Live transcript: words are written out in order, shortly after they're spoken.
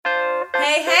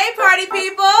Hey, hey, party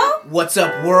people! What's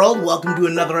up, world? Welcome to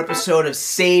another episode of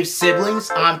Save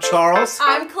Siblings. I'm Charles.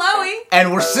 I'm Chloe.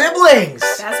 And we're siblings!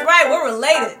 That's right, we're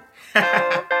related.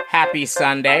 Happy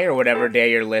Sunday, or whatever day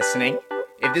you're listening.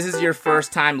 If this is your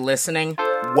first time listening,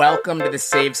 welcome to the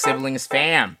Save Siblings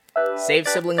fam. Save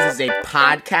Siblings is a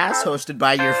podcast hosted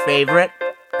by your favorite,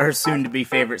 or soon-to-be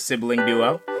favorite sibling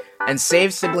duo. And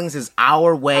Save Siblings is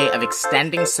our way of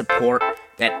extending support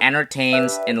that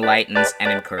entertains, enlightens,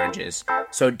 and encourages.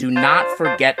 So do not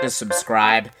forget to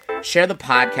subscribe, share the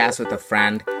podcast with a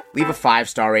friend, leave a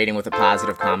 5-star rating with a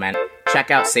positive comment,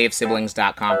 check out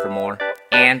SaveSiblings.com for more,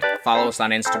 and follow us on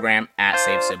Instagram at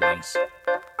SaveSiblings.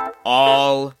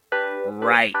 All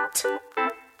right,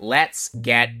 let's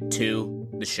get to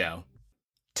the show.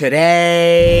 Today,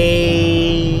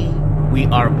 we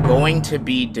are going to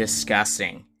be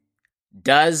discussing,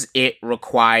 does it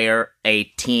require a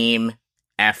team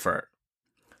effort?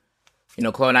 You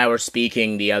know, Chloe and I were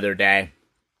speaking the other day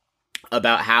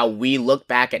about how we look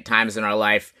back at times in our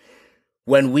life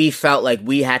when we felt like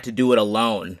we had to do it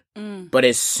alone. But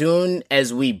as soon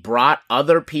as we brought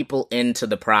other people into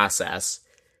the process,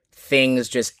 things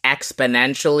just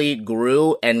exponentially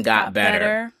grew and got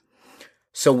better.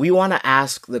 So we want to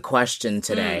ask the question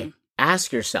today.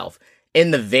 Ask yourself,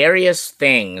 in the various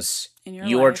things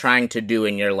you are trying to do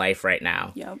in your life right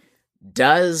now,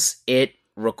 does it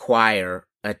require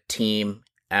a team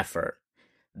effort?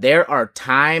 There are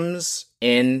times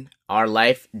in our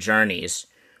life journeys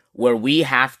where we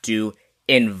have to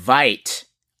invite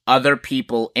other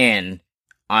people in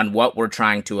on what we're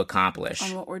trying to accomplish.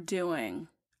 On what we're doing.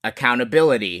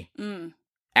 Accountability,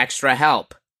 extra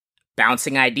help,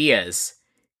 bouncing ideas.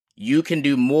 You can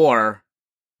do more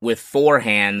with 4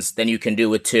 hands than you can do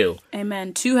with 2.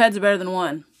 Amen. 2 heads are better than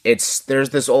 1.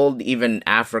 There's this old even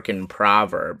African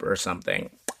proverb or something.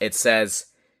 It says,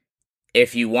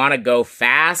 if you want to go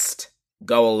fast,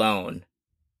 go alone.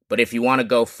 But if you want to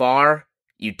go far,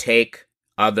 you take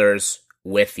others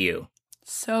with you.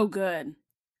 So good.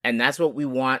 And that's what we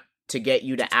want to get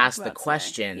you to ask the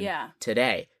question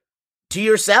today. To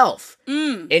yourself,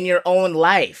 in your own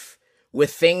life,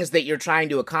 with things that you're trying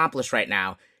to accomplish right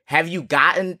now. Have you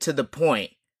gotten to the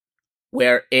point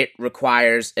where it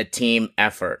requires a team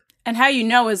effort? And how you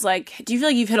know is like, do you feel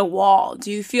like you've hit a wall?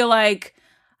 Do you feel like,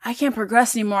 I can't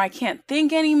progress anymore, I can't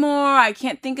think anymore, I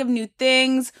can't think of new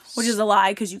things, which is a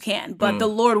lie because you can. But the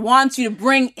Lord wants you to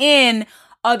bring in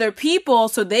other people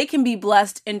so they can be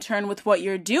blessed in turn with what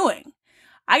you're doing.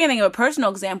 I can think of a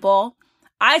personal example.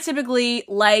 I typically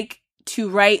like to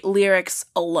write lyrics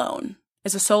alone.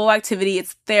 It's a solo activity.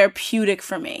 It's therapeutic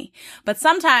for me. But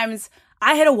sometimes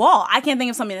I hit a wall. I can't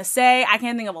think of something to say. I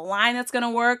can't think of a line that's going to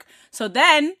work. So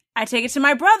then I take it to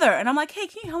my brother and I'm like, hey,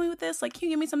 can you help me with this? Like, can you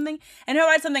give me something? And he'll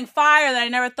write something fire that I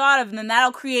never thought of. And then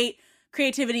that'll create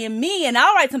creativity in me and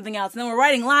I'll write something else. And then we're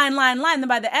writing line. And then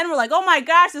by the end, we're like, oh my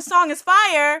gosh, this song is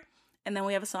fire. And then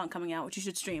we have a song coming out, which you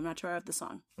should stream. Not sure I have the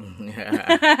song.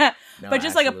 But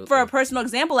just like for a personal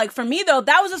example, like for me though,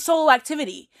 that was a solo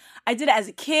activity. I did it as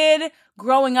a kid.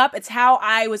 Growing up, it's how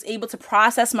I was able to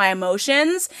process my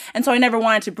emotions. And so I never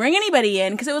wanted to bring anybody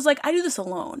in because it was like, I do this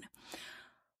alone.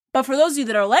 But for those of you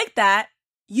that are like that,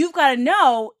 you've got to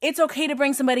know it's okay to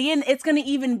bring somebody in. It's going to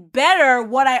even better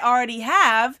what I already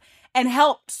have and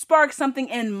help spark something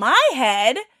in my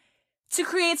head to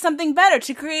create something better,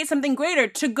 to create something greater,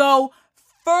 to go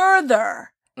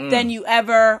further than you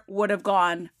ever would have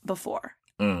gone before.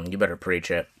 You better preach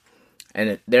it.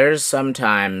 And there's some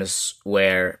times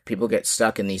where people get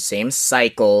stuck in these same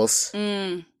cycles.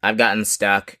 I've gotten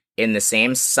stuck in the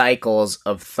same cycles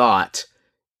of thought.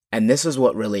 And this is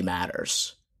what really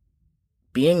matters.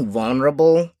 Being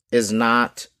vulnerable is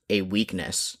not a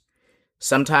weakness.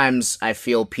 Sometimes I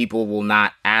feel people will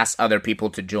not ask other people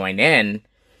to join in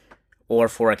or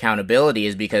for accountability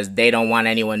is because they don't want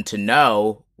anyone to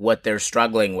know what they're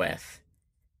struggling with.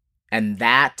 And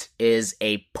that is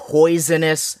a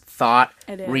poisonous thought.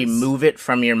 It is. Remove it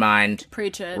from your mind.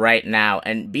 Preach it. Right now.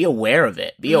 And be aware of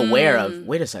it. Be aware of,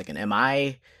 wait a second,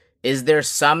 is there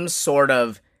some sort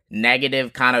of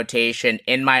negative connotation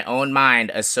in my own mind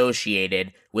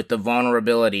associated with the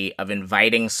vulnerability of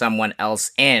inviting someone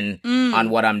else in on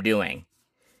what I'm doing?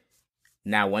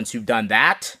 Now, once you've done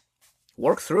that,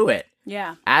 work through it.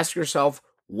 Yeah. Ask yourself,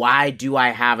 why do I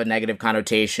have a negative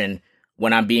connotation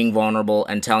when I'm being vulnerable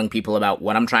and telling people about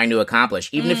what I'm trying to accomplish?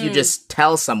 Even if you just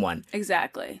tell someone,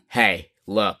 exactly, hey,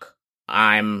 look,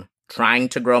 I'm trying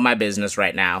to grow my business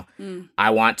right now.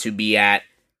 I want to be at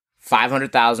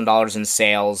 $500,000 in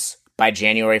sales by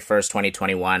January 1st,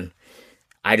 2021.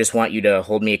 I just want you to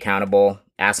hold me accountable,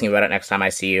 ask me about it next time I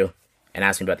see you, and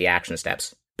ask me about the action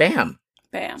steps. Bam.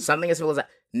 Bam. Something as simple as that.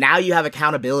 Now you have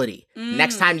accountability.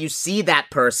 Next time you see that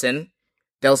person,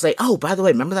 they'll say, oh, by the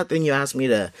way, remember that thing you asked me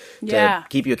to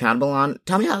keep you accountable on?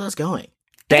 Tell me how that's going.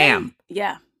 Bam.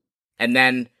 Yeah. And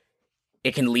then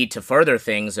it can lead to further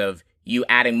things of you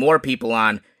adding more people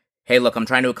on. Hey, look, I'm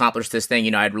trying to accomplish this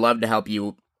thing. I'd love to help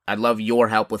you. I'd love your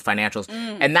help with financials.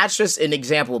 And that's just an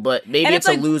example, but maybe it's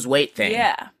a lose weight thing.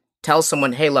 Yeah. Tell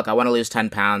someone, hey, look, I want to lose 10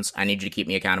 pounds. I need you to keep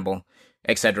me accountable,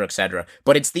 et cetera, et cetera.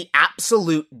 But it's the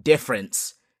absolute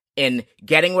difference in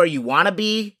getting where you want to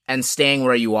be and staying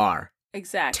where you are.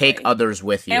 Exactly. Take others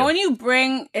with you. And when you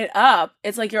bring it up,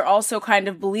 it's like you're also kind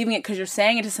of believing it because you're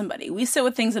saying it to somebody. We sit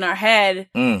with things in our head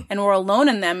and we're alone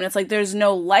in them. And it's like there's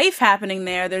no life happening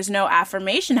there. There's no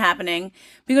affirmation happening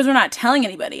because we're not telling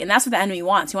anybody. And that's what the enemy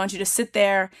wants. He wants you to sit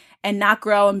there and not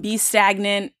grow and be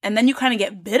stagnant. And then you kind of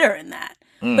get bitter in that.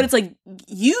 But it's like,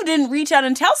 you didn't reach out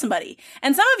and tell somebody.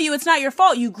 And some of you, it's not your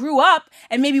fault. You grew up,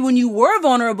 and maybe when you were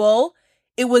vulnerable,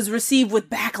 it was received with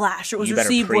backlash. Or it was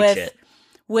received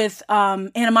with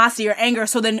animosity or anger.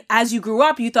 So then as you grew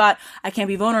up, you thought, I can't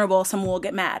be vulnerable. Someone will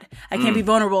get mad. I can't be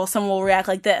vulnerable. Someone will react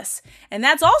like this. And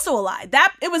that's also a lie.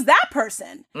 It was that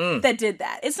person that did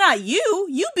that. It's not you.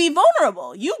 You be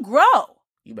vulnerable. You grow.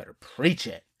 You better preach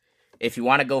it. If you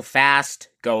want to go fast,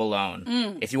 go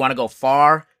alone. If you want to go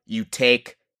far, you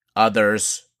take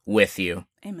others with you.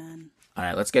 Amen. All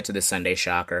right, let's get to the Sunday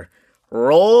Shocker.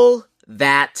 Roll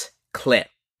that clip.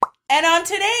 And on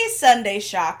today's Sunday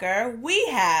Shocker, we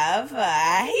have,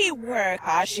 he work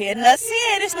in the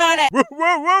city this morning.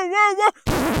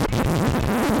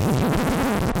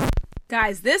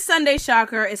 Guys, this Sunday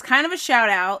Shocker is kind of a shout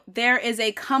out. There is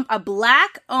a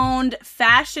black-owned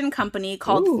fashion company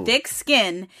called Thick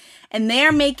Skin, and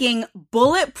they're making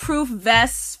bulletproof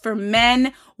vests for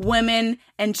men, women,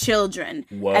 and children.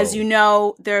 Whoa. As you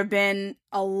know, there have been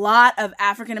a lot of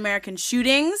African-American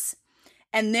shootings,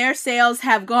 and their sales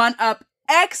have gone up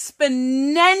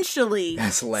exponentially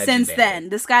since then.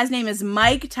 This guy's name is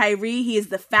Mike Tyree. He is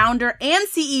the founder and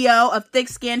CEO of Thick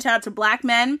Skin. Shout out to Black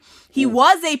Men. He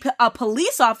was a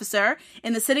police officer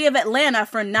in the city of Atlanta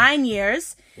for 9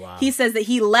 years. Wow. He says that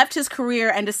he left his career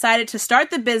and decided to start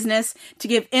the business to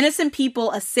give innocent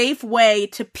people a safe way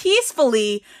to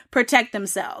peacefully protect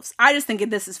themselves. I just think that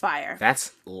this is fire.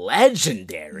 That's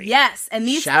legendary. Yes. And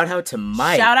Shout out to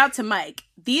Mike. Shout out to Mike.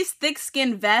 These thick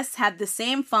skin vests have the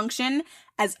same function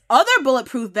as other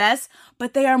bulletproof vests,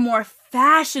 but they are more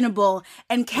fashionable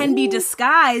and can be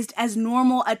disguised as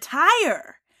normal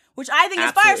attire, which I think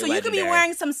is fire. So you could be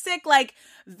wearing some sick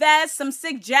vest, some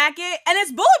sick jacket, and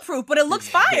it's bulletproof, but it looks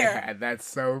fire. Yeah, that's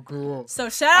so cool. So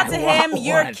shout out to him.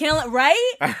 You're killing,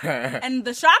 right? And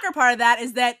the shocker part of that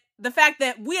is that the fact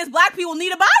that we as Black people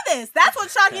need to buy this. That's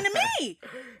what's shocking to me.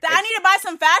 That I need to buy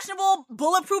some fashionable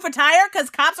bulletproof attire because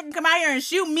cops are going to come out here and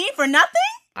shoot me for nothing?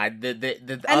 And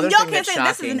y'all can't say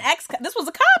this is an this was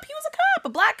a cop. He was a cop, a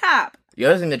Black cop. The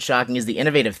other thing that's shocking is the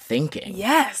innovative thinking.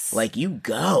 Yes. You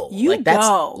go. You that's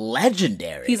go.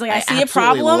 legendary. He's like, I see a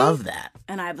problem. I love that.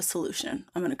 And I have a solution.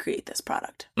 I'm going to create this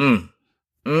product.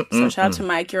 So shout out to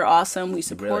Mike. You're awesome. We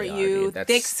support you.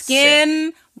 Thick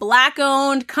Skin,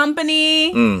 Black-owned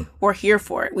company. We're here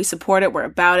for it. We support it. We're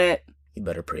about it. You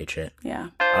better preach it. Yeah.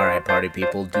 All right, party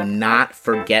people. Do not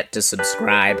forget to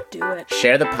subscribe. Do it.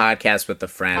 Share the podcast with a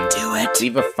friend. Do it.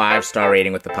 Leave a 5-star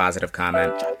rating with a positive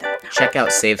comment. Check out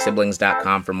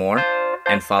SaveSiblings.com for more.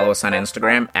 And follow us on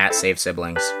Instagram at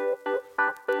SaveSiblings.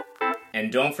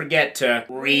 And don't forget to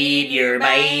read your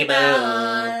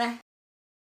Bible.